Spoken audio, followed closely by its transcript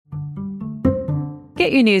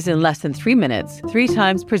Get your news in less than 3 minutes, 3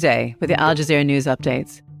 times per day with the Al Jazeera News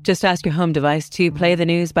Updates. Just ask your home device to play the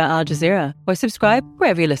news by Al Jazeera or subscribe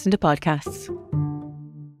wherever you listen to podcasts.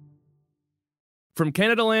 From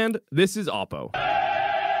Canadaland, this is Oppo.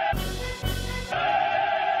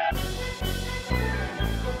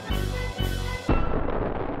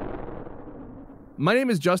 My name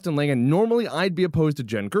is Justin Lang, and normally I'd be opposed to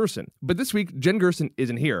Jen Gerson, but this week, Jen Gerson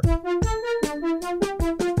isn't here.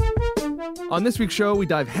 On this week's show, we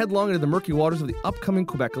dive headlong into the murky waters of the upcoming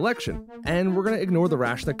Quebec election, and we're going to ignore the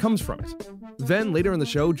rash that comes from it. Then, later in the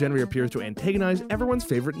show, Jen reappears to antagonize everyone's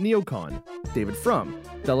favorite neocon, David Frum,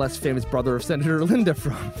 the less famous brother of Senator Linda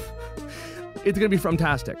Frum. It's going to be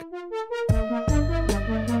Frumtastic.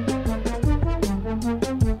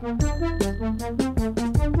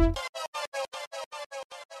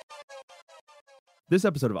 This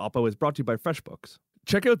episode of Oppo is brought to you by FreshBooks.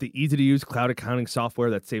 Check out the easy-to-use cloud accounting software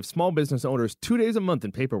that saves small business owners 2 days a month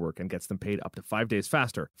in paperwork and gets them paid up to 5 days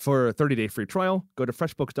faster. For a 30-day free trial, go to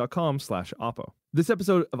freshbooks.com/Oppo. This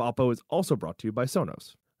episode of Oppo is also brought to you by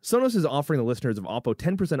Sonos. Sonos is offering the listeners of Oppo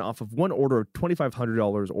 10% off of one order of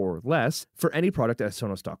 $2,500 or less for any product at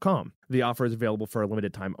Sonos.com. The offer is available for a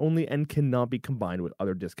limited time only and cannot be combined with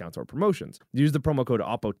other discounts or promotions. Use the promo code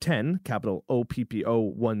OPPO10, capital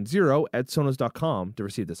OPPO10, at Sonos.com to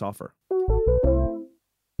receive this offer.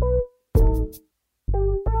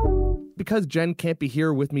 Because Jen can't be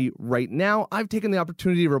here with me right now, I've taken the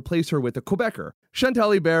opportunity to replace her with a Quebecer.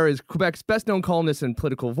 Chantal Hébert is Quebec's best-known columnist and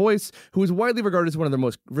political voice, who is widely regarded as one of the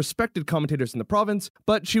most respected commentators in the province,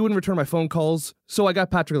 but she wouldn't return my phone calls, so I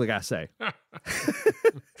got Patrick Lagacé.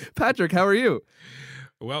 Patrick, how are you?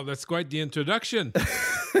 Well, that's quite the introduction.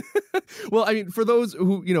 Well, I mean, for those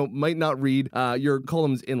who, might not read your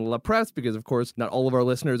columns in La Presse, because, of course, not all of our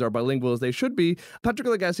listeners are bilingual as they should be, Patrick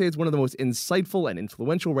Lagacé is one of the most insightful and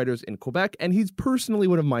influential writers in Quebec, and he's personally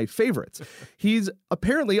one of my favorites. He's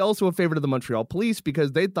apparently also a favorite of the Montreal police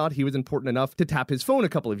because they thought he was important enough to tap his phone a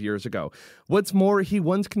couple of years ago. What's more, he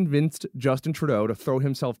once convinced Justin Trudeau to throw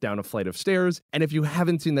himself down a flight of stairs, and if you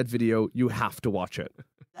haven't seen that video, you have to watch it.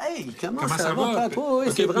 Hey, comment ça va, Patrick? Oui,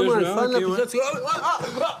 c'est vraiment le fun. Là, puis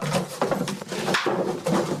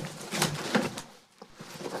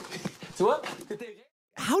tu vois?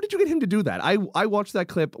 How did you get him to do that? I watched that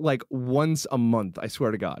clip like once a month, I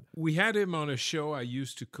swear to God. We had him on a show I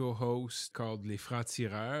used to co-host called Les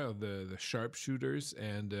Francs-Tireurs, the sharpshooters,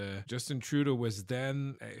 and Justin Trudeau was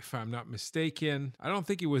then, if I'm not mistaken, I don't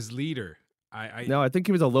think he was leader. No, I think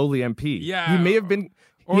he was a lowly MP. Yeah. He may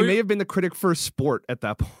have been the critic for sport at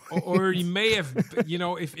that point. Or he may have,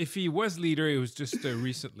 if he was leader, it was just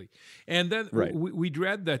recently. And then right. we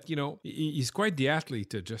dread that, he's quite the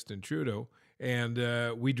athlete, Justin Trudeau. And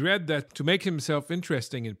we dread that to make himself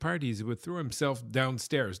interesting in parties, he would throw himself down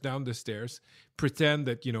the stairs, pretend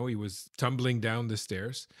that, he was tumbling down the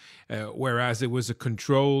stairs, whereas it was a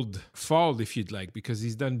controlled fall, if you'd like, because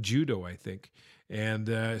he's done judo, I think.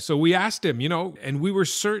 And so we asked him, and we were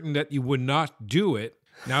certain that he would not do it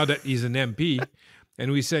now that he's an MP.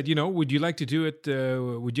 And we said, would you like to do it?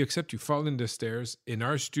 Would you accept you fall in the stairs in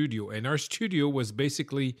our studio? And our studio was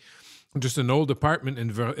basically just an old apartment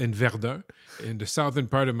in Verdun, in the southern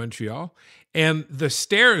part of Montreal. And the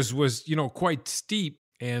stairs was, quite steep.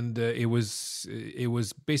 And it was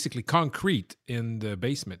basically concrete in the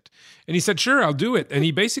basement. And he said, sure, I'll do it. And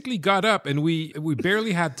he basically got up, and we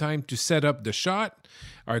barely had time to set up the shot.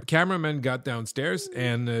 Our cameraman got downstairs,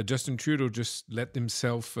 and Justin Trudeau just let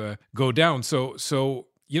himself go down. So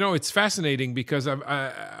it's fascinating because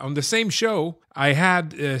on the same show, I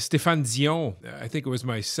had Stéphane Dion. I think it was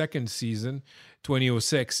my second season,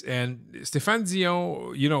 2006. And Stéphane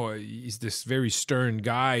Dion, he's this very stern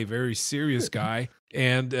guy, very serious guy.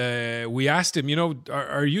 And we asked him,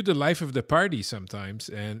 are you the life of the party sometimes?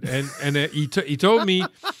 And he told me,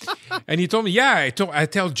 yeah, I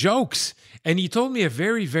tell jokes. And he told me a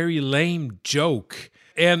very, very lame joke.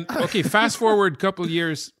 And okay, fast forward a couple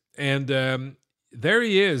years, and there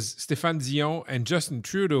he is, Stéphane Dion and Justin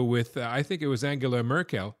Trudeau with, I think it was Angela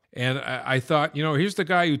Merkel. And I thought, here's the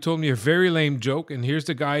guy who told me a very lame joke, and here's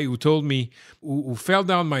the guy who told me, who fell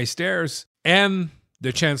down my stairs, and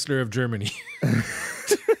the Chancellor of Germany.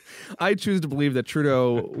 I choose to believe that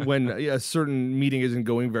Trudeau, when a certain meeting isn't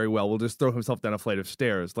going very well, will just throw himself down a flight of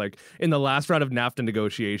stairs. Like in the last round of NAFTA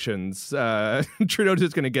negotiations, Trudeau's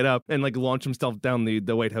just going to get up and launch himself down the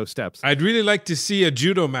White House steps. I'd really like to see a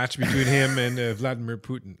judo match between him and Vladimir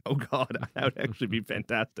Putin. Oh, God, that would actually be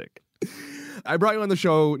fantastic. I brought you on the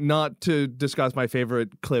show not to discuss my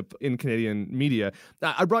favorite clip in Canadian media.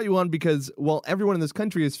 I brought you on because, while everyone in this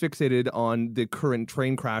country is fixated on the current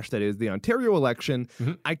train crash that is the Ontario election,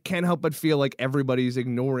 I can't help but feel like everybody's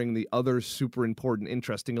ignoring the other super important,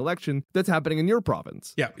 interesting election that's happening in your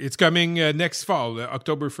province. Yeah, it's coming next fall,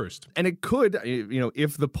 October 1st. And it could,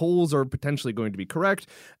 if the polls are potentially going to be correct,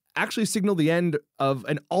 actually signal the end of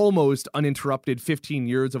an almost uninterrupted 15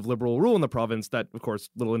 years of Liberal rule in the province. That, of course,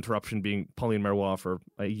 little interruption being Pauline Marois for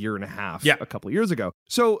a year and a half a couple of years ago.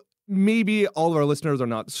 So maybe all of our listeners are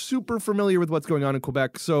not super familiar with what's going on in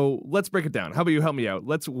Quebec. So let's break it down. How about you help me out?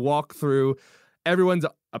 Let's walk through everyone's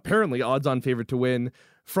apparently odds-on favorite to win,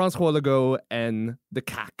 François Legault and the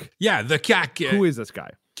CAQ. Yeah, the CAQ. Who is this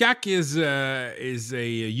guy? CAQ is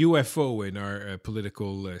a UFO in our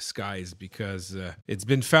political skies because it's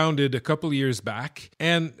been founded a couple years back.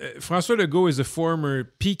 And François Legault is a former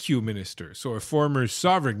PQ minister, so a former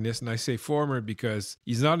sovereignist. And I say former because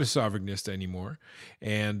he's not a sovereignist anymore,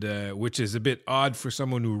 and which is a bit odd for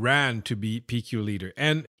someone who ran to be PQ leader.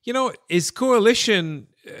 And, his coalition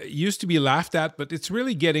used to be laughed at, but it's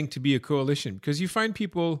really getting to be a coalition because you find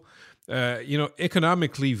people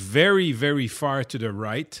economically very, very far to the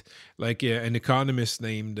right, like an economist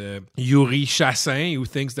named Yuri Chassin, who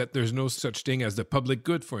thinks that there's no such thing as the public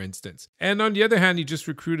good, for instance. And on the other hand, he just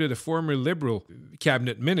recruited a former Liberal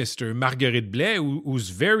cabinet minister, Marguerite Blais, who's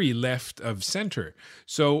very left of center.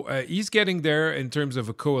 So he's getting there in terms of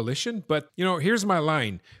a coalition. But, here's my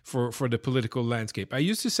line for the political landscape. I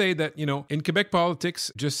used to say that, in Quebec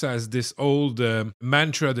politics, just as this old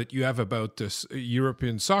mantra that you have about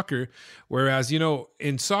European soccer, whereas,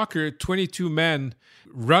 in soccer, 22 men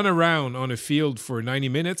run around on a field for 90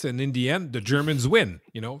 minutes, and in the end, the Germans win.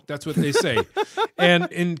 That's what they say.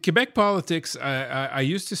 And in Quebec politics, I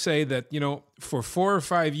used to say that, for 4 or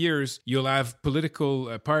 5 years, you'll have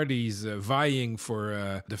political parties vying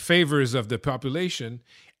for the favors of the population,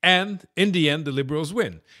 and in the end, the Liberals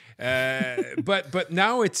win. But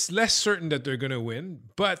now it's less certain that they're going to win.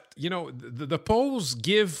 But, the polls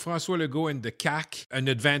give François Legault and the CAQ an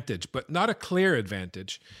advantage, but not a clear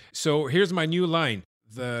advantage. So here's my new line.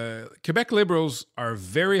 The Quebec Liberals are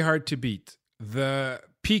very hard to beat. The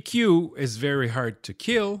PQ is very hard to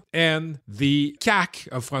kill, and the CAQ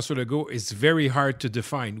of François Legault is very hard to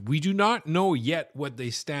define. We do not know yet what they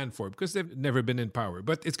stand for because they've never been in power.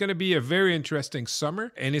 But it's going to be a very interesting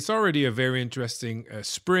summer, and it's already a very interesting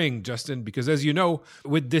spring, Justin, because as you know,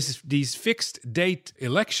 with these fixed date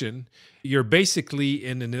election, you're basically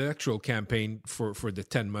in an electoral campaign for the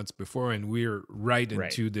 10 months before, and we're right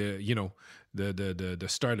into the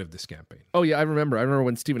start of this campaign. Oh yeah, I remember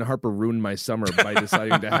when Stephen Harper ruined my summer by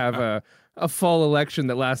deciding to have a fall election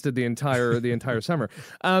that lasted the entire summer.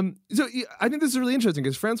 So I think this is really interesting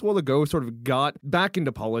because François Legault sort of got back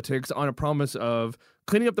into politics on a promise of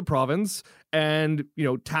cleaning up the province and,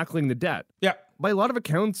 tackling the debt. Yeah. By a lot of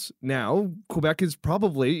accounts now, Quebec is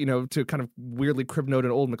probably, to kind of weirdly crib note an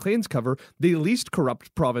old Maclean's cover, the least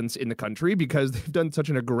corrupt province in the country because they've done such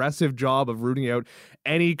an aggressive job of rooting out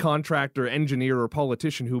any contractor, engineer, or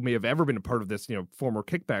politician who may have ever been a part of this, former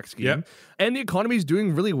kickback scheme. Yep. And the economy is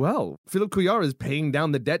doing really well. Philippe Couillard is paying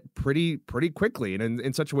down the debt pretty quickly and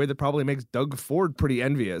in such a way that probably makes Doug Ford pretty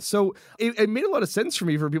envious. So it made a lot of sense for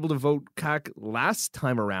me for people to vote CAQ last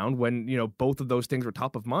time around when, both of those things were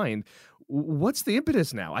top of mind. What's the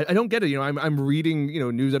impetus now? I don't get it. I'm reading,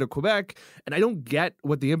 news out of Quebec, and I don't get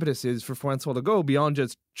what the impetus is for François Legault beyond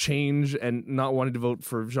just change and not wanting to vote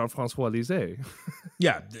for Jean-François Lisée.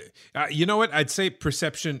 Yeah. You know what? I'd say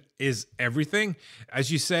perception is everything.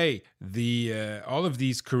 As you say, all of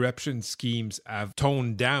these corruption schemes have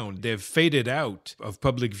toned down. They've faded out of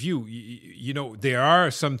public view. There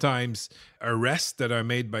are sometimes arrests that are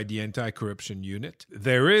made by the anti-corruption unit.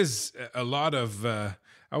 There is a lot of...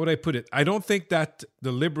 how would I put it? I don't think that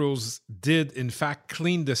the Liberals did, in fact,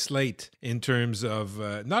 clean the slate in terms of,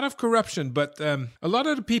 not of corruption, but a lot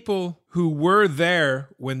of the people who were there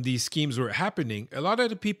when these schemes were happening, a lot of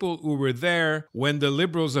the people who were there when the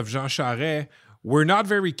Liberals of Jean Charest were not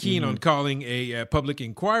very keen on calling a public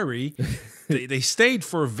inquiry. They stayed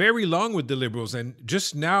for very long with the Liberals, and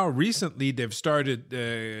just now, recently, they've started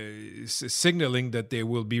signaling that they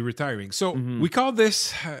will be retiring. So we call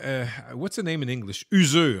this, what's the name in English?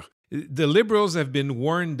 Usure. The Liberals have been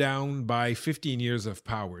worn down by 15 years of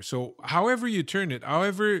power. So however you turn it,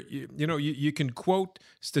 however, you can quote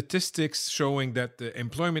statistics showing that the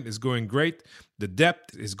employment is going great. The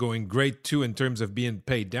debt is going great too in terms of being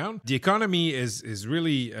paid down. The economy is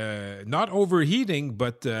really not overheating,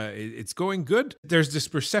 but it's going good. There's this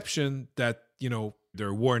perception that,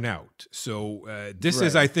 they're worn out. So this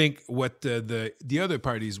is, I think, what the other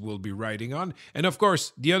parties will be riding on. And of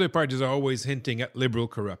course, the other parties are always hinting at liberal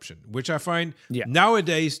corruption, which I find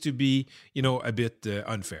nowadays to be, a bit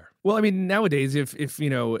unfair. Well, I mean, nowadays, if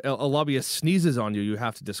a lobbyist sneezes on you, you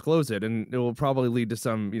have to disclose it, and it will probably lead to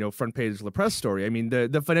some front page La Presse story. I mean,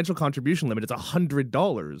 the financial contribution limit is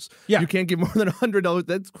 $100. Yeah, you can't give more than $100.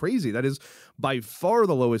 That's crazy. That is by far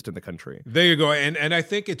the lowest in the country. There you go, and I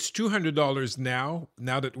think it's $200 now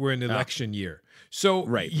that we're in election year. So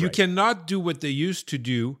you cannot do what they used to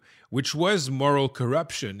do, which was moral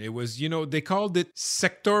corruption. It was, they called it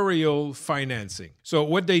sectorial financing. So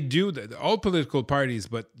what they do, all political parties,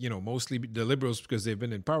 but, mostly the Liberals because they've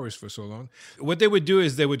been in powers for so long, what they would do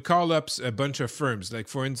is they would call up a bunch of firms, like,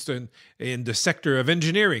 for instance, in the sector of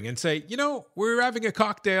engineering and say, we're having a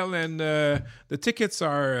cocktail and the tickets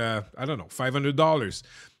are, $500.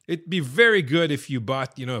 It'd be very good if you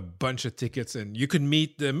bought, a bunch of tickets and you could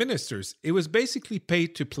meet the ministers. It was basically pay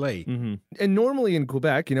to play. Mm-hmm. And normally in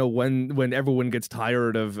Quebec, when everyone gets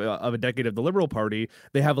tired of a decade of the Liberal Party,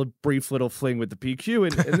 they have a brief little fling with the PQ.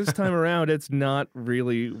 And this time around, it's not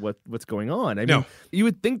really what's going on. I mean, you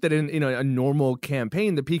would think that in a normal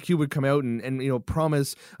campaign, the PQ would come out and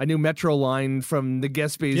promise a new metro line from the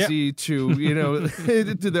Gaspésie to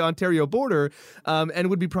to the Ontario border, and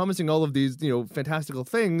would be promising all of these fantastical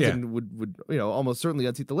things. And would almost certainly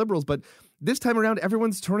unseat the Liberals. But this time around,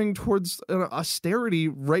 everyone's turning towards an austerity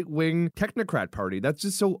right-wing technocrat party. That's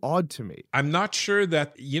just so odd to me. I'm not sure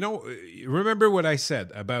that, remember what I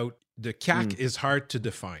said about the CAQ is hard to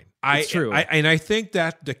define. It's true. And I think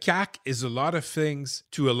that the CAQ is a lot of things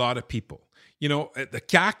to a lot of people. The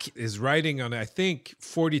CAQ is riding on, I think,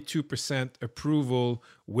 42% approval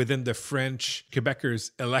within the French Quebecers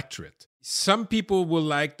electorate. Some people will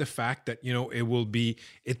like the fact that,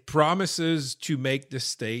 it promises to make the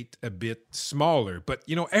state a bit smaller. But,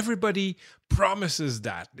 everybody promises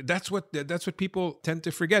that. That's what people tend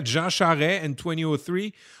to forget. Jean Charest in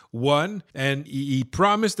 2003 won, and he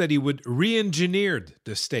promised that he would re-engineer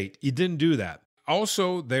the state. He didn't do that.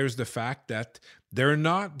 Also, there's the fact that the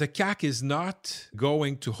CAQ is not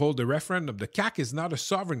going to hold a referendum. The CAQ is not a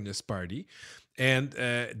sovereignist party. And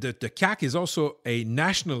the CAQ is also a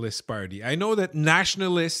nationalist party. I know that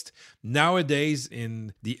nationalist nowadays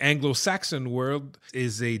in the Anglo-Saxon world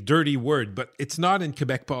is a dirty word, but it's not in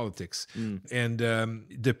Quebec politics. And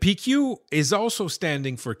the PQ is also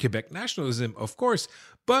standing for Quebec nationalism, of course,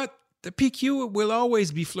 but the PQ will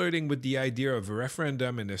always be flirting with the idea of a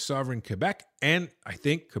referendum in a sovereign Quebec, and I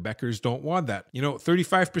think Quebecers don't want that.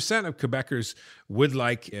 35% of Quebecers would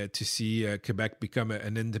like to see Quebec become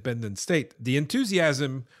an independent state. The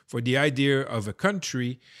enthusiasm for the idea of a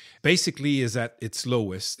country basically is at its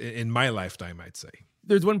lowest in my lifetime, I'd say.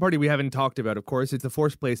 There's one party we haven't talked about, of course. It's the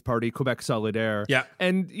fourth place party, Quebec Solidaire. Yeah.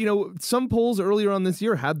 And, some polls earlier on this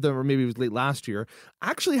year had them, or maybe it was late last year,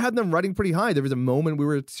 actually had them running pretty high. There was a moment we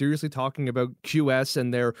were seriously talking about QS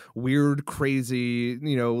and their weird, crazy,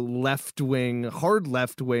 left-wing, hard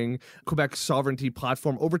left-wing Quebec sovereignty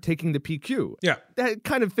platform overtaking the PQ. Yeah. That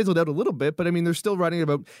kind of fizzled out a little bit, but I mean, they're still running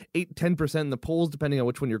about 8-10% in the polls, depending on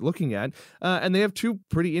which one you're looking at. And they have two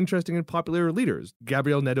pretty interesting and popular leaders.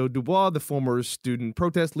 Gabriel Nadeau-Dubois, the former student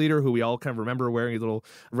protest leader, who we all kind of remember wearing a little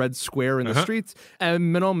red square in the streets,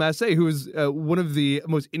 and Manon Massé, who is one of the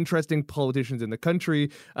most interesting politicians in the country.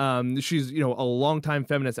 She's, a longtime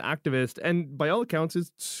feminist activist, and by all accounts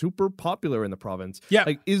is super popular in the province. Yeah.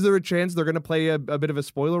 Like, is there a chance they're going to play a bit of a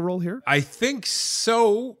spoiler role here? I think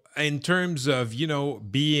so, in terms of,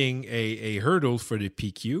 being a hurdle for the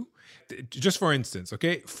PQ. Just for instance,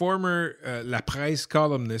 former La Presse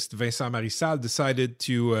columnist Vincent Marissal decided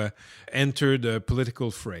to enter the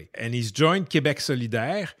political fray. And he's joined Québec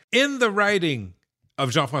Solidaire in the riding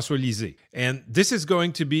of Jean-François Lisée. And this is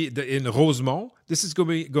going to be, in Rosemont, this is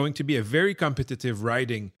going to be a very competitive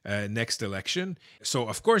riding next election. So,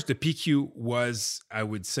 of course, the PQ was, I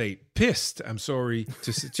would say, pissed. I'm sorry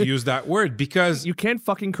to use that word, because... You can't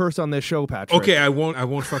fucking curse on this show, Patrick. Okay, I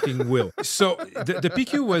won't fucking will. So, the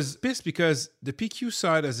PQ was pissed because the PQ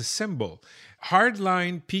saw it as a symbol.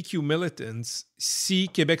 Hardline PQ militants see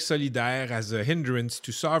Québec Solidaire as a hindrance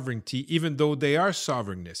to sovereignty, even though they are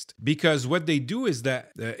sovereignist. Because what they do is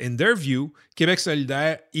that, in their view, Québec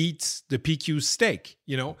Solidaire eats the PQ's steak.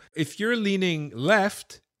 If you're leaning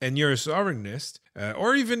left and you're a sovereignist,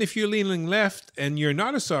 or even if you're leaning left and you're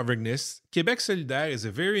not a sovereignist, Québec Solidaire is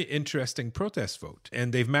a very interesting protest vote.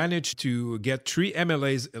 And they've managed to get 3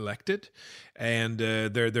 MLAs elected, and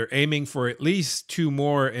they're aiming for at least 2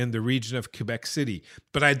 more in the region of Quebec City.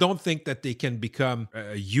 But I don't think that they can become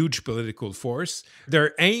a huge political force.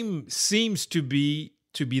 Their aim seems to be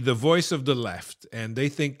to be the voice of the left. And they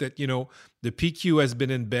think that, the PQ has been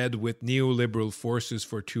in bed with neoliberal forces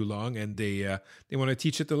for too long, and they want to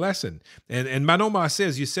teach it a lesson. And Manon Massé,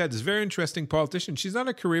 as you said, is a very interesting politician. She's not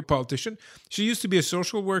a career politician. She used to be a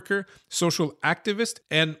social worker, social activist.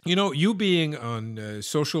 And, you being on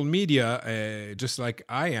social media, just like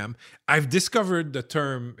I am, I've discovered the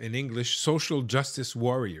term in English, social justice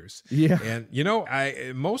warriors. Yeah. And,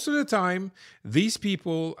 I most of the time, these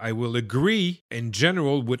people, I will agree in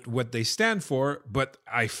general with what they stand for, but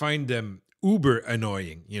I find them uber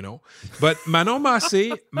annoying, But Manon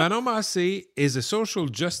Massé is a social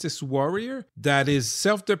justice warrior that is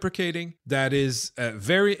self-deprecating, that is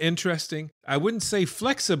very interesting. I wouldn't say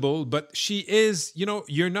flexible, but she is,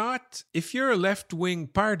 if you're a left-wing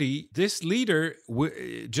party, this leader,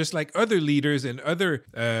 just like other leaders and other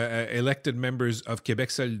elected members of Québec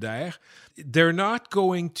Solidaire, they're not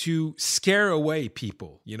going to scare away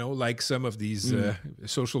people, like some of these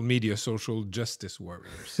social media, social justice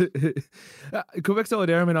warriors. Quebec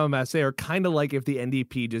Solidaire and Manon Massé are kind of like if the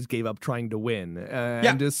NDP just gave up trying to win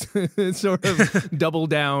and just sort of double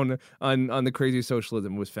down on the crazy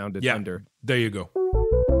socialism was founded under. There you go.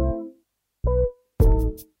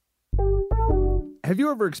 Have you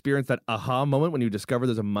ever experienced that aha moment when you discover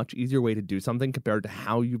there's a much easier way to do something compared to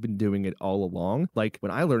how you've been doing it all along? Like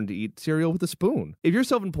when I learned to eat cereal with a spoon. If you're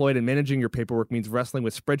self-employed and managing your paperwork means wrestling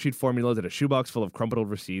with spreadsheet formulas and a shoebox full of crumpled old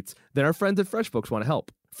receipts, then our friends at FreshBooks want to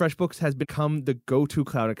help. FreshBooks has become the go-to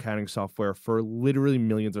cloud accounting software for literally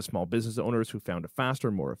millions of small business owners who found a faster,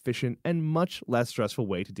 more efficient, and much less stressful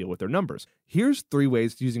way to deal with their numbers. Here's 3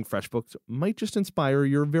 ways using FreshBooks might just inspire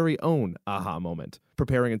your very own aha moment.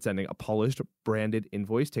 Preparing and sending a polished, branded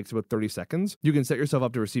invoice takes about 30 seconds. You can set yourself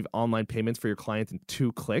up to receive online payments for your clients in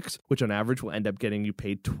 2 clicks, which on average will end up getting you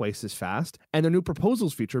paid twice as fast. And their new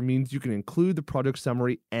proposals feature means you can include the project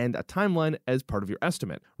summary and a timeline as part of your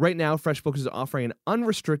estimate. Right now, FreshBooks is offering an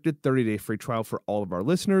unrestricted 30-day free trial for all of our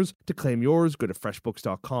listeners. To claim yours, go to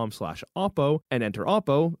freshbooks.com/OPPO and enter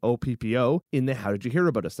OPPO, OPPO, in the How Did You Hear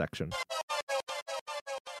About Us section.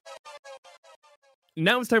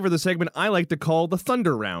 Now it's time for the segment I like to call the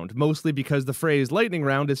Thunder Round, mostly because the phrase lightning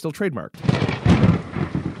round is still trademarked.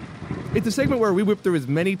 It's a segment where we whip through as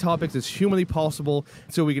many topics as humanly possible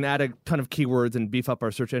so we can add a ton of keywords and beef up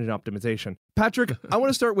our search engine optimization. Patrick, I want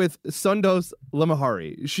to start with Sandoz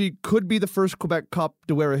Lamahari. She could be the first Quebec cop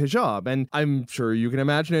to wear a hijab, and I'm sure you can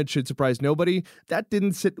imagine it should surprise nobody. That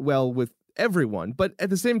didn't sit well with everyone, but at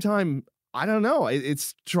the same time, I don't know. It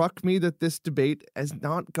struck me that this debate has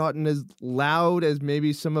not gotten as loud as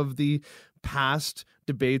maybe some of the past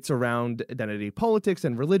debates around identity politics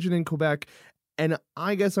and religion in Quebec. And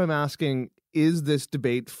I guess I'm asking, is this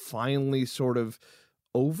debate finally sort of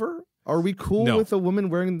over? Are we cool with a woman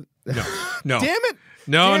wearing... No. Damn it!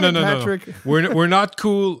 No, Patrick. No. We're not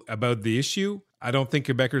cool about the issue. I don't think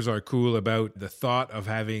Quebecers are cool about the thought of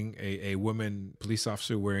having a woman police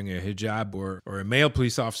officer wearing a hijab or a male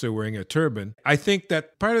police officer wearing a turban. I think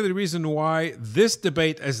that part of the reason why this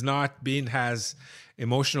debate has not been as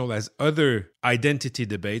emotional as other identity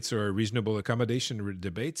debates or reasonable accommodation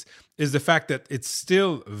debates is the fact that it's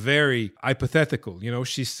still very hypothetical.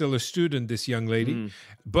 She's still a student, this young lady,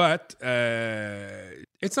 but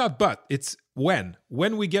it's not it's when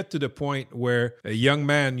we get to the point where a young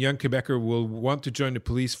Quebecer will want to join the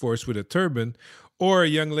police force with a turban or a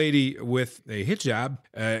young lady with a hijab,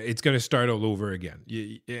 it's going to start all over again.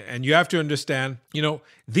 And you have to understand,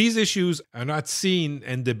 these issues are not seen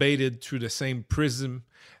and debated through the same prism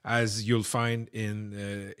as you'll find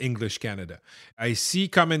in English Canada. I see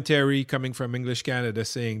commentary coming from English Canada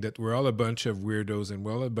saying that we're all a bunch of weirdos and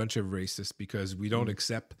we're all a bunch of racists because we don't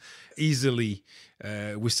accept easily.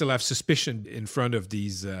 We still have suspicion in front of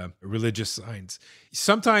these religious signs.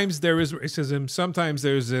 Sometimes there is racism, sometimes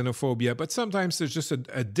there's xenophobia, but sometimes there's just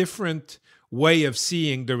a different way of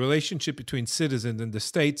seeing the relationship between citizens and the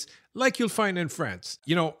states, like you'll find in France.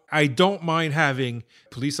 I don't mind having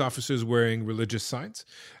police officers wearing religious signs.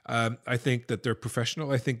 I think that they're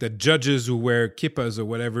professional. I think that judges who wear kippas or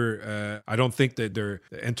whatever, I don't think that they're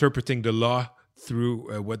interpreting the law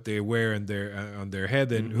through what they wear on their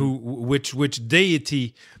head and which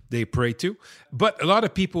deity they pray to. But a lot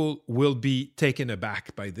of people will be taken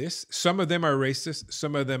aback by this. Some of them are racist,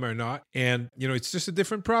 some of them are not. And, it's just a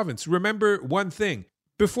different province. Remember one thing.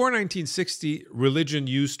 Before 1960, religion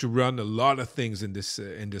used to run a lot of things in this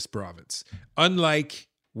province, unlike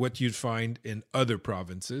what you'd find in other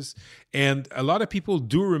provinces. And a lot of people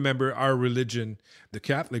do remember our religion, the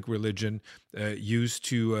Catholic religion, used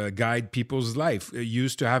to guide people's life,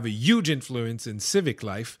 used to have a huge influence in civic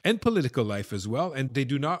life and political life as well. And they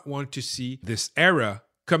do not want to see this era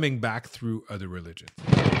coming back through other religions.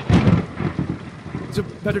 So,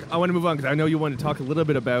 Patrick, I want to move on because I know you want to talk a little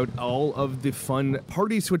bit about all of the fun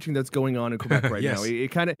party switching that's going on in Quebec right Yes.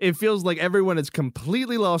 now. It feels like everyone has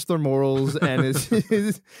completely lost their morals and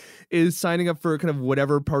is signing up for kind of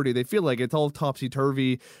whatever party they feel like. It's all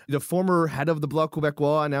topsy-turvy. The former head of the Bloc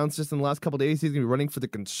Québécois announced just in the last couple of days he's going to be running for the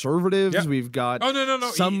Conservatives. Yeah. We've got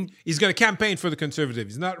no. He's going to campaigne for the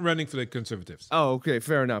Conservatives. He's not running for the Conservatives. Oh, okay,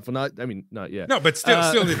 fair enough. Well, not yet. No, but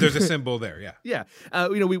still, there's a symbol there. Yeah. Yeah.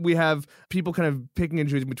 We have people kind of picking and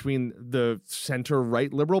choosing between the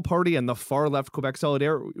center-right Liberal Party and the far-left Quebec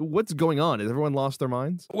Solidaire. What's going on? Has everyone lost their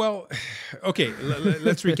minds? Well, okay,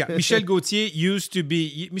 let's recap. Michel Gauthier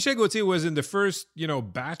was in the first,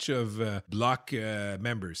 batch of Bloc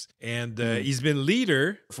members. And he's been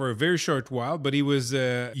leader for a very short while, but he was,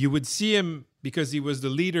 you would see him because he was the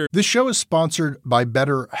leader. This show is sponsored by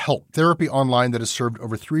BetterHelp, therapy online that has served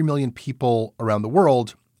over 3 million people around the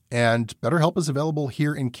world. And BetterHelp is available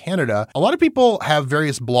here in Canada. A lot of people have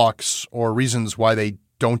various blocks or reasons why they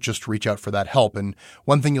don't just reach out for that help. And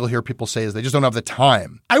one thing you'll hear people say is they just don't have the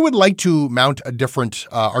time. I would like to mount a different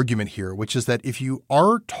argument here, which is that if you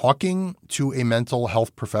are talking to a mental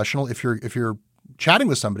health professional, if you're chatting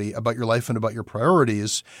with somebody about your life and about your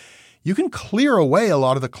priorities, you can clear away a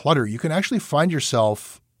lot of the clutter. You can actually find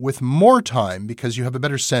yourself with more time because you have a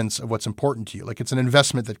better sense of what's important to you. Like it's an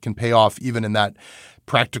investment that can pay off even in that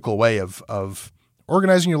practical way of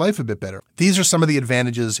organizing your life a bit better. These are some of the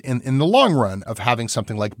advantages in the long run of having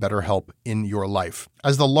something like BetterHelp in your life.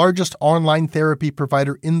 As the largest online therapy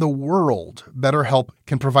provider in the world, BetterHelp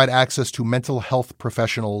can provide access to mental health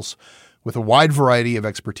professionals with a wide variety of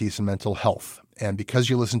expertise in mental health. And because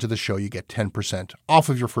you listen to the show, you get 10% off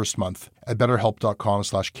of your first month at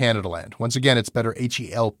betterhelp.com/Canadaland. Once again, it's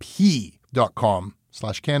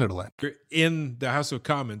betterhelp.com/Canadaland. In the House of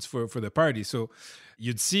Commons for the party. So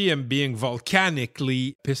you'd see him being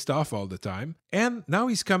volcanically pissed off all the time. And now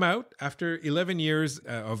he's come out after 11 years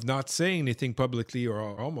of not saying anything publicly or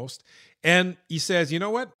almost. And he says, you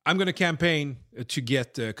know what? I'm going to campaign to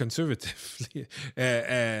get Conservative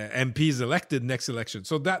MPs elected next election.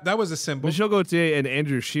 So that was a symbol. Michel Gauthier and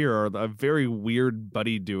Andrew Scheer are a very weird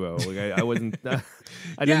buddy duo. Like I wasn't,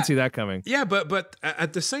 I didn't see that coming. Yeah, but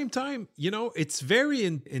at the same time, it's very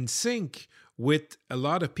in sync with a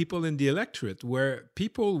lot of people in the electorate where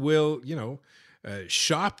people will,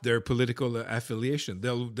 shop their political affiliation.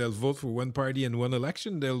 They'll vote for one party in one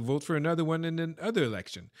election. They'll vote for another one in another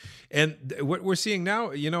election. And what we're seeing now,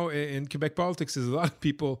 in Quebec politics is a lot of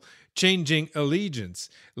people changing allegiance.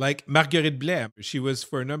 Like Marguerite Blais, she was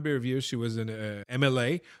for a number of years, she was an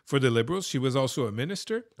MLA for the Liberals. She was also a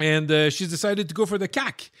minister. And she's decided to go for the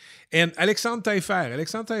CAQ. And Alexandre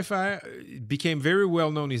Taillefer became very well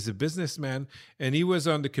known. He's a businessman. And he was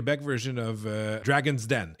on the Quebec version of Dragon's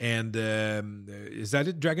Den. And is that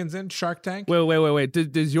it, Dragon's Den? Shark Tank? Wait.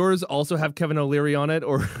 Does yours also have Kevin O'Leary on it?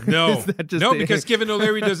 Or No. is that just No, because Kevin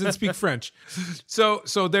O'Leary doesn't speak French. So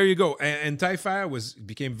there you go. And Taillefer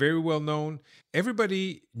became very well known.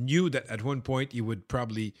 Everybody knew that at one point he would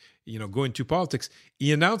probably, go into politics.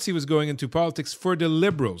 He announced he was going into politics for the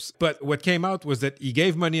Liberals. But what came out was that he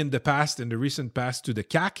gave money in the recent past to the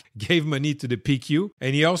CAQ, gave money to the PQ,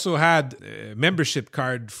 and he also had a membership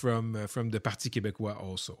card from the Parti Québécois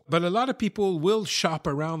also. But a lot of people will shop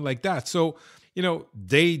around like that. So,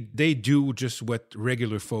 they do just what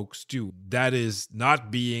regular folks do. That is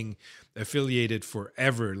not being affiliated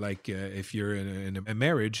forever, like if you're in a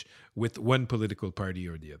marriage with one political party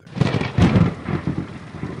or the other.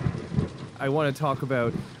 I want to talk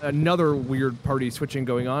about another weird party switching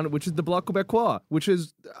going on, which is the Bloc Québécois, which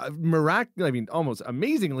is almost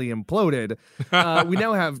amazingly imploded. We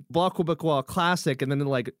now have Bloc Québécois Classic and then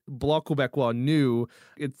like Bloc Québécois New.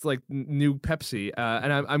 It's like new Pepsi.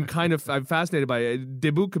 And I'm fascinated by it.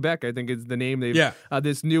 Debout Québec, I think is the name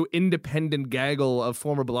this new independent gaggle of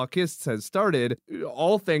former Blocists has started,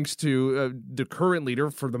 all thanks to the current leader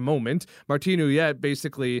for the moment, Martine Ouellette,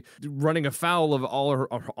 basically running afoul of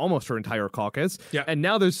almost her entire caucus. Yeah. And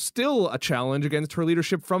now there's still a challenge against her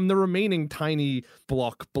leadership from the remaining tiny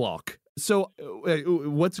bloc. So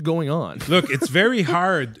what's going on? Look, it's very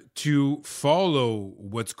hard to follow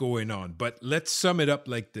what's going on, but let's sum it up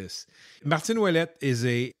like this. Martine Ouellette is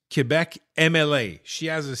a Quebec MLA. She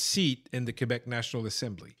has a seat in the Quebec National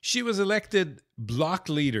Assembly. She was elected bloc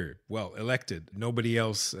leader. Well, elected. Nobody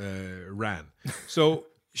else ran. So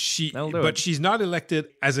she's not elected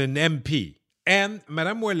as an MP. And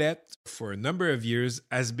Madame Ouellette, for a number of years,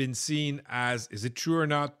 has been seen as, is it true or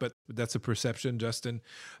not, but that's a perception, Justin,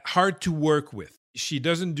 hard to work with. She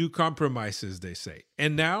doesn't do compromises, they say.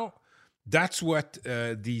 And now That's what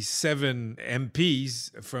these 7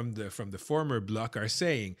 MPs from the former bloc are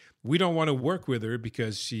saying. We don't want to work with her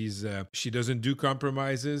because she doesn't do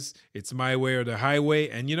compromises. It's my way or the highway.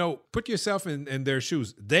 And, put yourself in their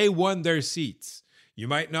shoes. They won their seats. You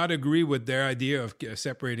might not agree with their idea of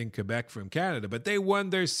separating Quebec from Canada, but they won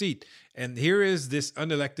their seat. And here is this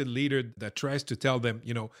unelected leader that tries to tell them,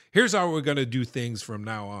 here's how we're going to do things from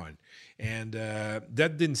now on. And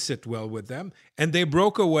that didn't sit well with them. And they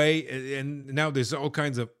broke away, and now there's all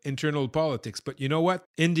kinds of internal politics. But you know what?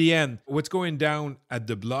 In the end, what's going down at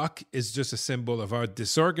the bloc is just a symbol of how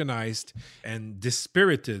disorganized and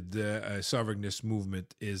dispirited the sovereignist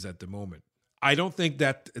movement is at the moment. I don't think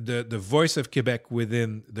that the voice of Quebec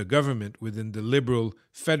within the government, within the Liberal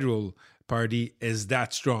Federal Party, is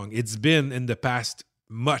that strong. It's been in the past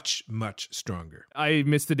much, much stronger. I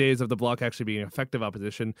miss the days of the Bloc actually being effective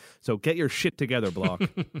opposition, so get your shit together, Bloc.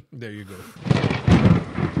 There you go.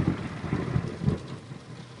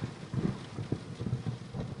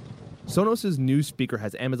 Sonos' new speaker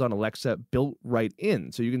has Amazon Alexa built right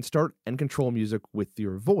in, so you can start and control music with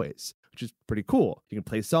your voice, which is pretty cool. You can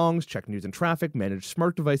play songs, check news and traffic, manage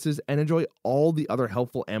smart devices, and enjoy all the other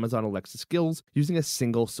helpful Amazon Alexa skills using a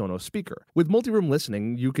single Sonos speaker. With multi-room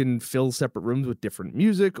listening, you can fill separate rooms with different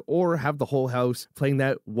music or have the whole house playing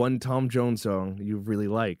that one Tom Jones song you really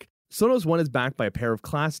like. Sonos One is backed by a pair of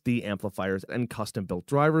Class D amplifiers and custom-built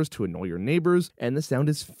drivers to annoy your neighbors, and the sound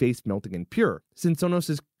is face-melting and pure. Since Sonos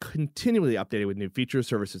is continually updated with new features,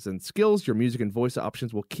 services, and skills, your music and voice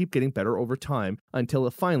options will keep getting better over time until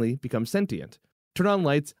it finally becomes sentient. Turn on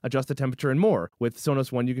lights, adjust the temperature, and more. With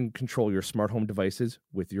Sonos One, you can control your smart home devices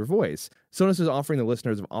with your voice. Sonos is offering the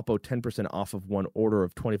listeners of Oppo 10% off of one order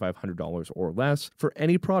of $2,500 or less for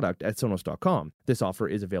any product at Sonos.com. This offer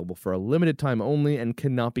is available for a limited time only and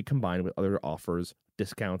cannot be combined with other offers,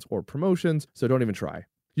 discounts, or promotions, so don't even try.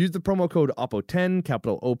 Use the promo code OPPO10,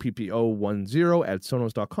 capital OPPO10 at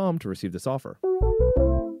Sonos.com to receive this offer.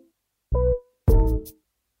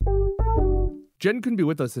 Jen couldn't be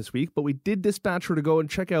with us this week, but we did dispatch her to go and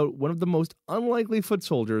check out one of the most unlikely foot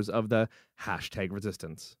soldiers of the hashtag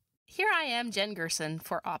resistance. Here I am, Jen Gerson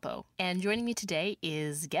for Oppo, and joining me today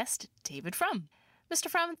is guest David Frum. Mr.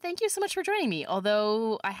 Frum, thank you so much for joining me,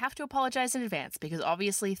 although I have to apologize in advance because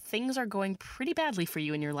obviously things are going pretty badly for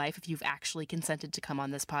you in your life if you've actually consented to come on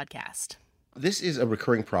this podcast. This is a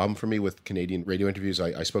recurring problem for me with Canadian radio interviews.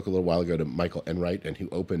 I spoke a little while ago to Michael Enright, and who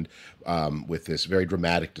opened with this very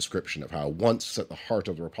dramatic description of how once at the heart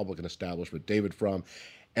of the Republican establishment, David Frum,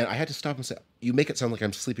 and I had to stop and say, you make it sound like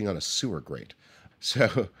I'm sleeping on a sewer grate.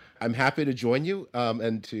 So I'm happy to join you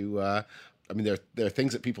and to, there are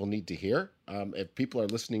things that people need to hear. If people are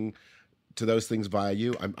listening to those things via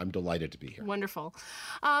you, I'm delighted to be here. Wonderful.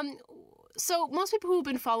 So most people who've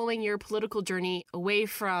been following your political journey away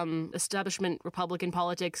from establishment Republican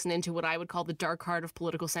politics and into what I would call the dark heart of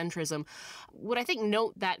political centrism would, I think,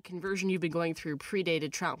 note that conversion you've been going through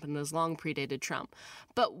predated Trump and has long predated Trump.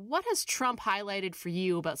 But what has Trump highlighted for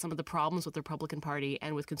you about some of the problems with the Republican Party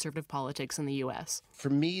and with conservative politics in the U.S.? For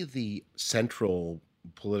me, the central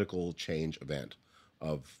political change event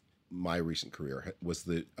of my recent career was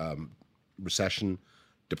the recession,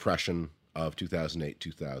 depression, of 2008,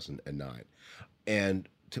 2009. And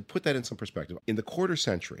to put that in some perspective, in the quarter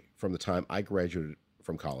century from the time I graduated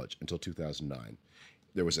from college until 2009,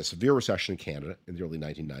 there was a severe recession in Canada in the early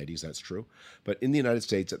 1990s, that's true. But in the United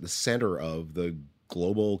States, at the center of the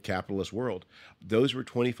global capitalist world, those were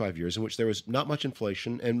 25 years in which there was not much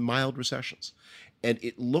inflation and mild recessions. And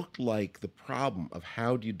it looked like the problem of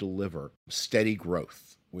how do you deliver steady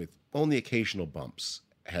growth with only occasional bumps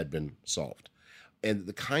had been solved. And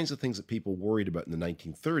the kinds of things that people worried about in the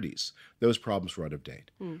 1930s, those problems were out of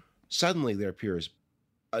date. Suddenly there appears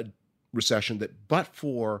a recession that, but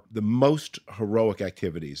for the most heroic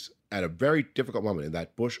activities at a very difficult moment in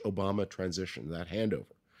that Bush-Obama transition, that handover,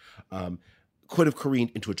 could have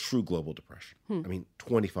careened into a true global depression. I mean,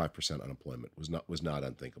 25% unemployment was not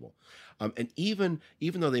unthinkable. And even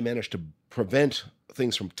though they managed to prevent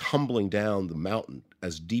things from tumbling down the mountain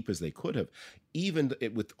as deep as they could have, even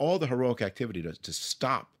with all the heroic activity to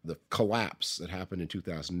stop the collapse that happened in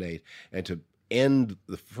 2008 and to end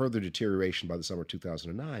the further deterioration by the summer of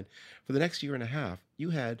 2009, for the next year and a half,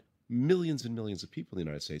 you had millions and millions of people in the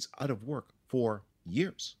United States out of work for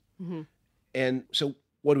years. And so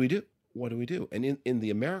what do we do? What do we do? And in the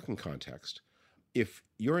American context, if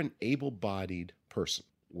you're an able-bodied person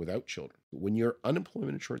without children, when your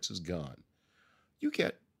unemployment insurance is gone, you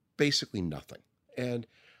get basically nothing. And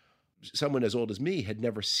someone as old as me had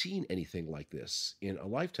never seen anything like this in a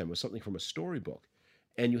lifetime. It was something from a storybook,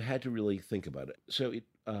 and you had to really think about it. So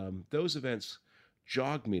those events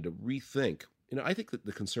jogged me to rethink. I think that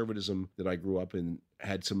the conservatism that I grew up in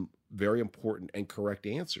had some very important and correct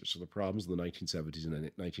answers to the problems in the 1970s and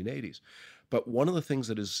 1980s. But one of the things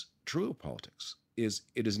that is true of politics is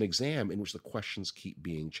it is an exam in which the questions keep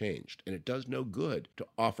being changed. And it does no good to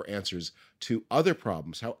offer answers to other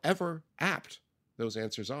problems, however apt those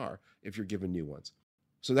answers are, if you're given new ones.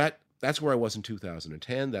 So that's where I was in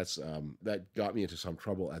 2010. That got me into some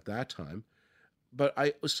trouble at that time. But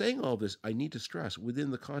I was saying all this, I need to stress,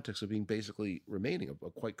 within the context of being basically remaining a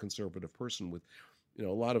quite conservative person with a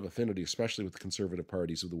lot of affinity, especially with the conservative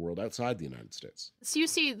parties of the world outside the United States. So you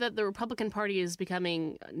see that the Republican Party is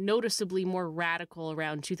becoming noticeably more radical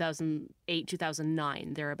around 2008,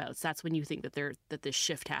 2009, thereabouts. That's when you think that this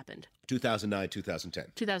shift happened. 2009, 2010.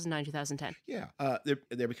 2009, 2010. Yeah,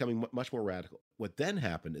 they're becoming much more radical. What then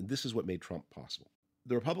happened, and this is what made Trump possible,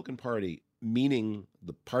 the Republican Party, meaning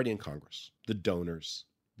the party in Congress, the donors,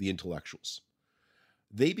 the intellectuals,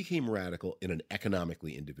 they became radical in an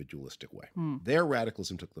economically individualistic way. Their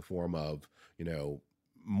radicalism took the form of,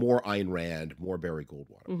 more Ayn Rand, more Barry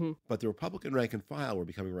Goldwater. Mm-hmm. But the Republican rank and file were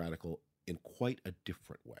becoming radical in quite a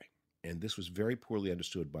different way. And this was very poorly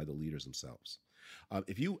understood by the leaders themselves.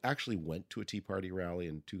 If you actually went to a Tea Party rally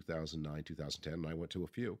in 2009, 2010, and I went to a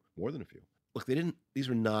few, more than a few, look, these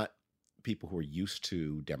were not people who are used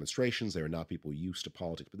to demonstrations. They were not people used to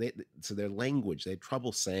politics. But so their language, they had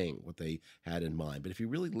trouble saying what they had in mind. But if you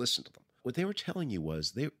really listened to them, what they were telling you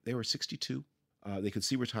was they were 62. They could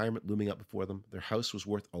see retirement looming up before them. Their house was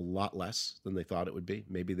worth a lot less than they thought it would be.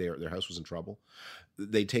 Maybe their house was in trouble.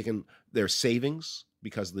 They'd taken their savings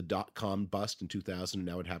because of the dot-com bust in 2000, and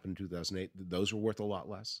now it happened in 2008. Those were worth a lot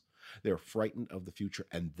less. They were frightened of the future,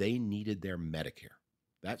 and they needed their Medicare.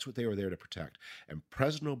 That's what they were there to protect. And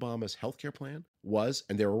President Obama's healthcare plan was,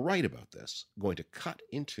 and they were right about this, going to cut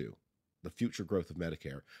into the future growth of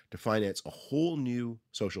Medicare to finance a whole new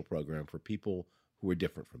social program for people who are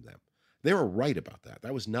different from them. They were right about that.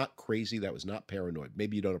 That was not crazy. That was not paranoid.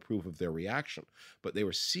 Maybe you don't approve of their reaction, but they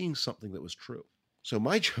were seeing something that was true. So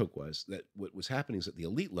my joke was that what was happening is at the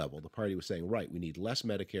elite level, the party was saying, right, we need less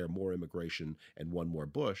Medicare, more immigration, and one more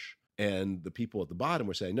Bush. And the people at the bottom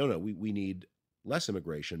were saying, no, we need less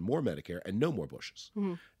immigration, more Medicare, and no more Bushes.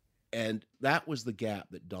 Mm-hmm. And that was the gap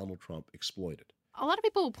that Donald Trump exploited. A lot of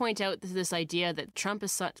people will point out this idea that Trump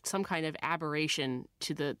is some kind of aberration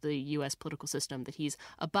to the U.S. political system, that he's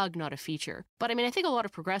a bug, not a feature. But I mean, I think a lot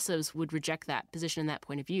of progressives would reject that position and that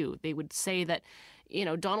point of view. They would say that,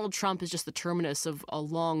 Donald Trump is just the terminus of a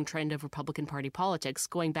long trend of Republican Party politics,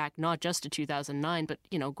 going back not just to 2009, but,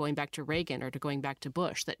 going back to Reagan or to going back to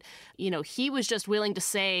Bush, that, he was just willing to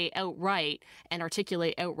say outright and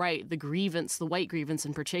articulate outright the grievance, the white grievance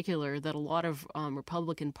in particular, that a lot of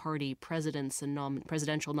Republican Party presidents and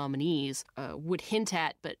presidential nominees would hint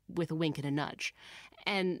at, but with a wink and a nudge.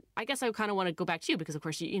 And I guess I kind of want to go back to you because, of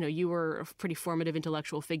course, you were a pretty formative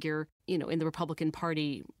intellectual figure, in the Republican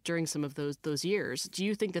Party during some of those years. Do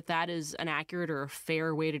you think that is an accurate or a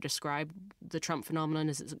fair way to describe the Trump phenomenon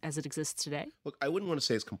as it exists today? Look, I wouldn't want to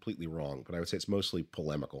say it's completely wrong, but I would say it's mostly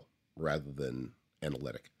polemical rather than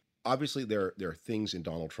analytic. Obviously, there are things in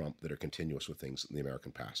Donald Trump that are continuous with things in the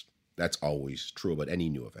American past. That's always true about any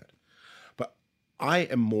new event. But I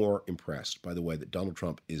am more impressed by the way that Donald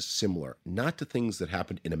Trump is similar, not to things that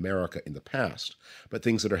happened in America in the past, but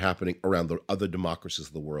things that are happening around the other democracies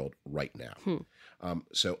of the world right now.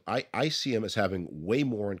 So I see him as having way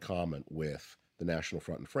more in common with the National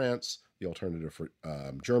Front in France, the Alternative for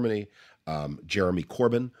Germany, Jeremy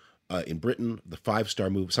Corbyn in Britain, the Five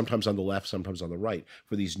Star Move, sometimes on the left, sometimes on the right,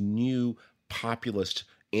 for these new populist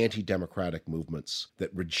anti-democratic movements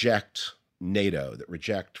that reject NATO, that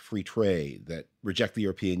reject free trade, that reject the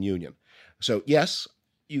European Union. So yes,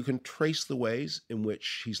 you can trace the ways in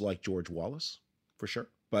which he's like George Wallace, for sure.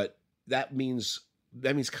 But that means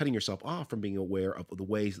cutting yourself off from being aware of the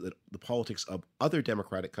ways that the politics of other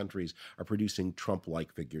democratic countries are producing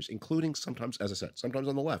Trump-like figures, including sometimes, as I said, sometimes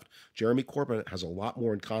on the left. Jeremy Corbyn has a lot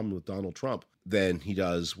more in common with Donald Trump than he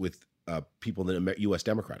does with people in the U.S.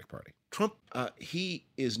 Democratic Party. Trump, he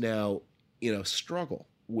is now in a struggle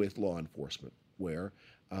with law enforcement, where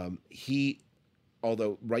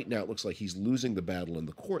although right now it looks like he's losing the battle in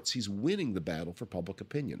the courts, he's winning the battle for public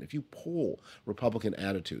opinion. If you poll Republican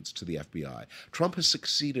attitudes to the FBI, Trump has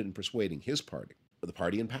succeeded in persuading his party, the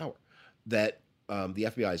party in power, that the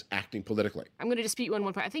FBI is acting politically. I'm going to dispute you on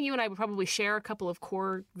one point. I think you and I would probably share a couple of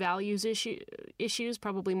core values issues,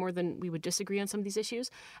 probably more than we would disagree on some of these issues.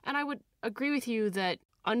 And I would agree with you that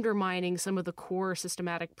undermining some of the core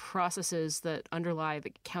systematic processes that underlie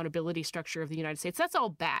the accountability structure of the United States, that's all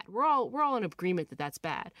bad. We're all in agreement that that's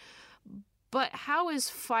bad. But how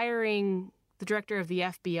is firing the director of the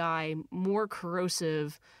FBI more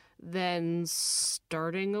corrosive than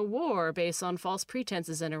starting a war based on false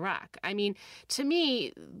pretenses in Iraq? I mean, to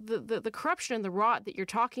me, the corruption and the rot that you're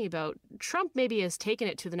talking about, Trump maybe has taken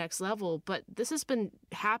it to the next level, but this has been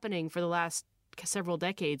happening for the last several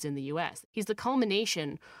decades in the U.S. He's the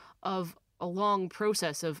culmination of a long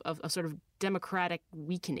process of sort of democratic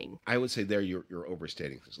weakening. I would say there you're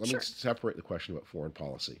overstating things. Let Sure. me separate the question about foreign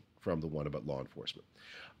policy from the one about law enforcement.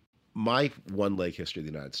 My one-leg history of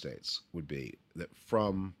the United States would be that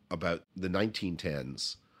from about the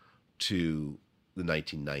 1910s to the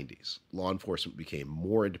 1990s, law enforcement became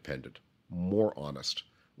more independent, more honest,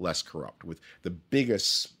 less corrupt, with the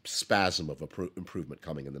biggest spasm of improvement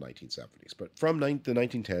coming in the 1970s. But from the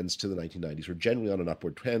 1910s to the 1990s, we're generally on an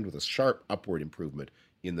upward trend with a sharp upward improvement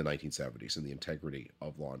in the 1970s in the integrity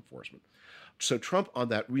of law enforcement. So Trump on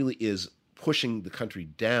that really is pushing the country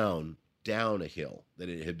down a hill that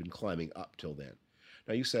it had been climbing up till then.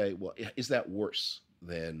 Now you say, well, is that worse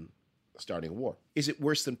than starting a war? Is it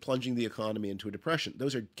worse than plunging the economy into a depression?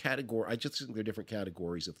 Those are I just think they're different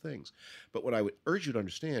categories of things. But what I would urge you to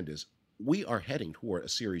understand is we are heading toward a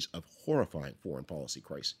series of horrifying foreign policy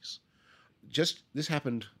crises. This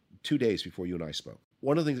happened 2 days before you and I spoke.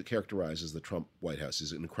 One of the things that characterizes the Trump White House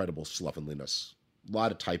is an incredible slovenliness. A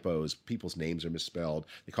lot of typos. People's names are misspelled.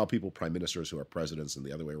 They call people prime ministers who are presidents and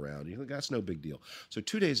the other way around. You think that's no big deal. So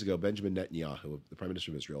 2 days ago, Benjamin Netanyahu, the prime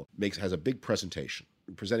minister of Israel, has a big presentation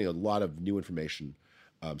presenting a lot of new information,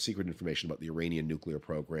 secret information about the Iranian nuclear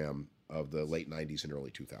program of the late 90s and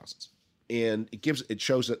early 2000s. And it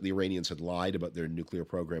shows that the Iranians had lied about their nuclear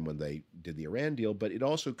program when they did the Iran deal, but it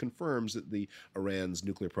also confirms that the Iran's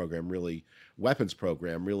nuclear program weapons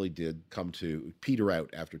program really did come to peter out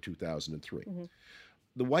after 2003. Mm-hmm.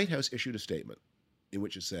 The White House issued a statement in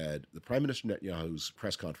which it said the Prime Minister Netanyahu's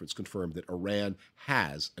press conference confirmed that Iran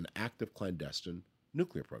has an active clandestine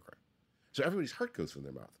nuclear program. So everybody's heart goes from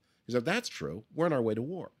their mouth. Because if that's true, we're on our way to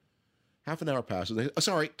war. Half an hour passes.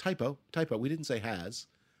 Sorry, typo. We didn't say has.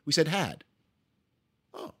 We said had.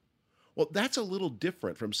 Oh, well, that's a little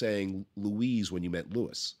different from saying Louise when you meant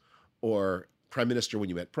Louis, or Prime Minister when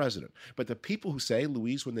you meant President. But the people who say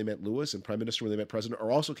Louise when they meant Louis and Prime Minister when they meant President are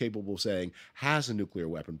also capable of saying has a nuclear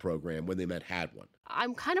weapon program when they meant had one.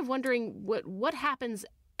 I'm kind of wondering what happens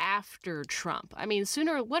after Trump. I mean,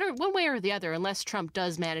 one way or the other, unless Trump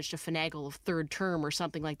does manage to finagle a third term or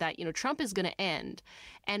something like that, Trump is going to end.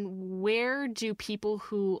 And where do people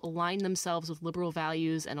who align themselves with liberal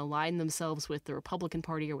values and align themselves with the Republican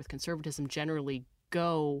Party or with conservatism generally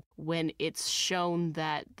go when it's shown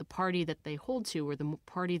that the party that they hold to or the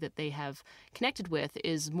party that they have connected with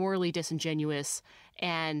is morally disingenuous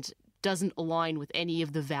and doesn't align with any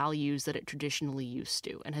of the values that it traditionally used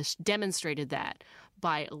to, and has demonstrated that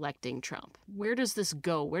by electing Trump? Where does this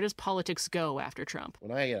go? Where does politics go after Trump?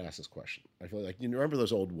 When I get asked this question, I feel like, you remember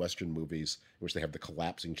those old Western movies in which they have the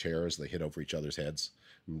collapsing chairs, they hit over each other's heads,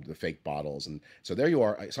 the fake bottles. And so there you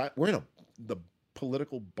are. We're in the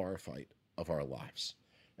political bar fight of our lives.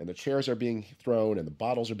 And the chairs are being thrown and the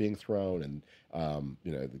bottles are being thrown and,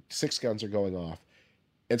 the six guns are going off.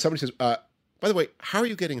 And somebody says, by the way, how are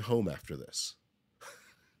you getting home after this?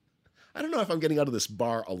 I don't know if I'm getting out of this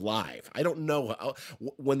bar alive. I don't know.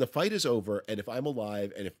 When the fight is over and if I'm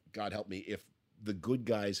alive and if, God help me, if the good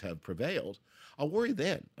guys have prevailed, I'll worry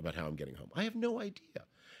then about how I'm getting home. I have no idea.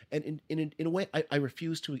 And in a way, I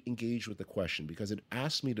refuse to engage with the question because it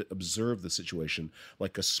asks me to observe the situation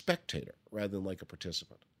like a spectator rather than like a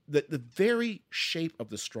participant. The very shape of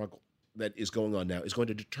the struggle that is going on now is going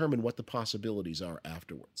to determine what the possibilities are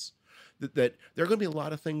afterwards. That there are going to be a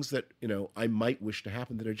lot of things that, I might wish to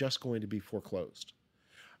happen that are just going to be foreclosed.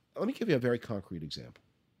 Let me give you a very concrete example.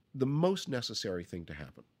 The most necessary thing to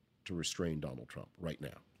happen to restrain Donald Trump right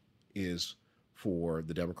now is for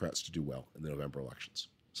the Democrats to do well in the November elections,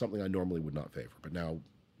 something I normally would not favor. But now,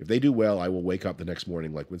 if they do well, I will wake up the next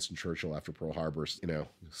morning like Winston Churchill after Pearl Harbor,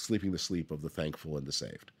 sleeping the sleep of the thankful and the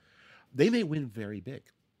saved. They may win very big,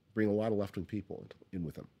 bring a lot of left-wing people in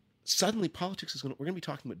with them. Suddenly politics we're going to be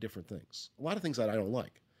talking about different things, a lot of things that I don't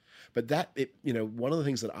like. But one of the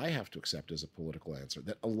things that I have to accept as a political answer,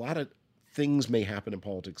 that a lot of things may happen in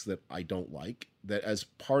politics that I don't like, that as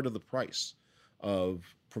part of the price of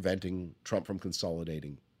preventing Trump from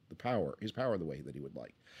consolidating his power the way that he would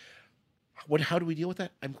like. How do we deal with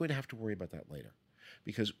that? I'm going to have to worry about that later.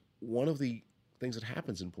 Because one of the things that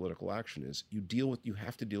happens in political action is you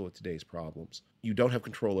have to deal with today's problems. You don't have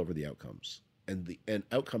control over the outcomes. And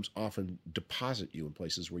outcomes often deposit you in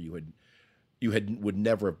places where you would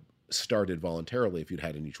never have started voluntarily if you'd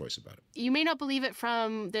had any choice about it. You may not believe it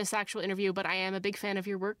from this actual interview, but I am a big fan of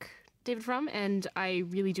your work. David Frum, and I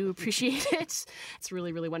really do appreciate it. It's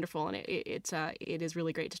really, really wonderful, and it is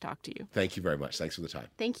really great to talk to you. Thank you very much. Thanks for the time.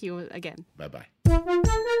 Thank you again. Bye-bye.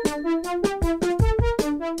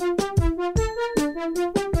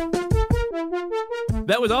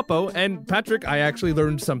 That was Oppo, and Patrick, I actually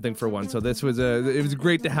learned something for once, so it was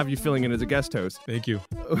great to have you filling in as a guest host. Thank you.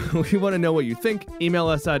 We want to know what you think. Email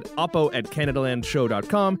us at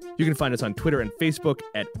oppo@canadalandshow.com. You can find us on Twitter and Facebook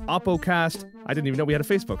at OppoCast. I didn't even know we had a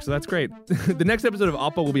Facebook, so that's great. The next episode of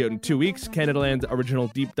Oppo will be out in 2 weeks. Canadaland's original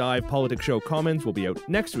deep dive politics show Commons will be out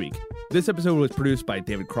next week. This episode was produced by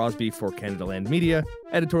David Crosby for Canadaland Media.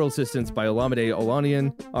 Editorial assistance by Olamide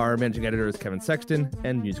Olanian. Our managing editor is Kevin Sexton,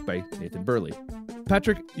 and music by Nathan Burley.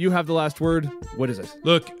 Patrick, you have the last word. What is it?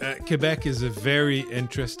 Look, Quebec is a very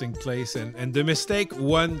interesting place, and the mistake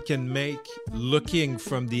one can make looking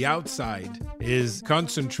from the outside is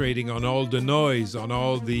concentrating on all the noise, on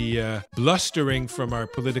all the blustering from our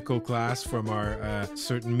political class, from our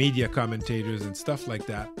certain media commentators and stuff like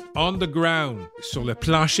that. On the ground, sur le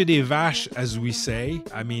plancher des vaches, as we say,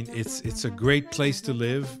 I mean, it's a great place to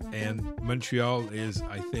live, and Montreal is,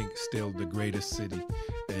 I think, still the greatest city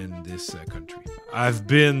in this country. I've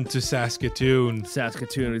been to Saskatoon.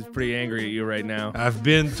 Saskatoon is pretty angry at you right now. I've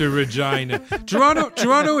been to Regina.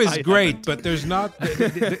 Toronto is great, but there's not.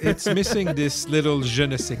 It's missing this little je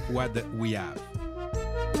ne sais quoi that we have.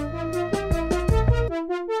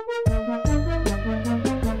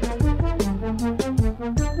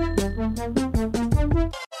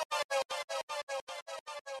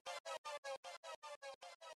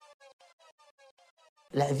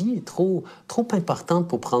 La vie est trop importante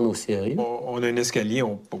pour prendre au sérieux. On a un escalier,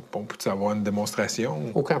 on peut avoir une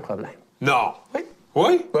démonstration? Aucun problème. Non. Oui.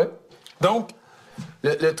 Oui? Oui. Donc,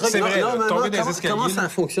 le truc, c'est vrai, tomber des escaliers. Comment ça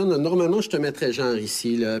fonctionne? Normalement, je te mettrais genre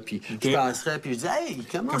ici, là, puis je passerais, puis je dis « Hey,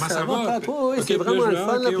 comment ça va, papa? Oui, c'est vraiment le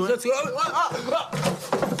fun. » Puis là, tu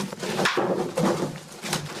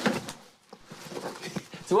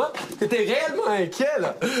Tu vois, t'étais réellement inquiet,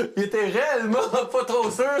 là. Il était réellement pas trop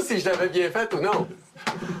sûr si je l'avais bien fait ou non.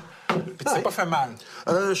 Puis tu t'es pas fait mal?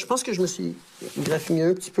 Je pense que je me suis graffiné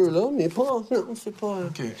un petit peu là, mais pas... Non, c'est pas...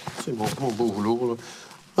 OK. C'est mon beau rouleau, là.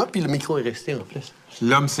 Ah, puis le micro est resté, en plus.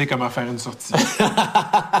 L'homme sait comment faire une sortie.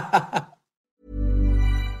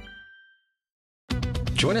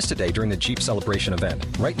 Join us today during the Jeep Celebration event.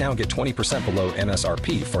 Right now, get 20% below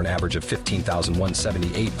MSRP for an average of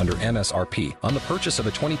 $15,178 under MSRP on the purchase of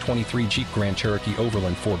a 2023 Jeep Grand Cherokee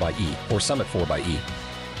Overland 4xE or Summit 4xE.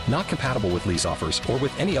 Not compatible with lease offers or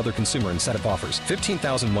with any other consumer incentive offers.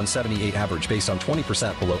 $15,178 average based on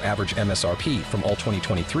 20% below average MSRP from all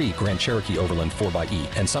 2023 Grand Cherokee Overland 4xE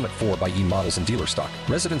and Summit 4xE models in dealer stock.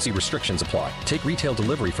 Residency restrictions apply. Take retail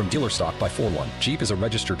delivery from dealer stock by 4/1. Jeep is a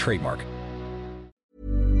registered trademark.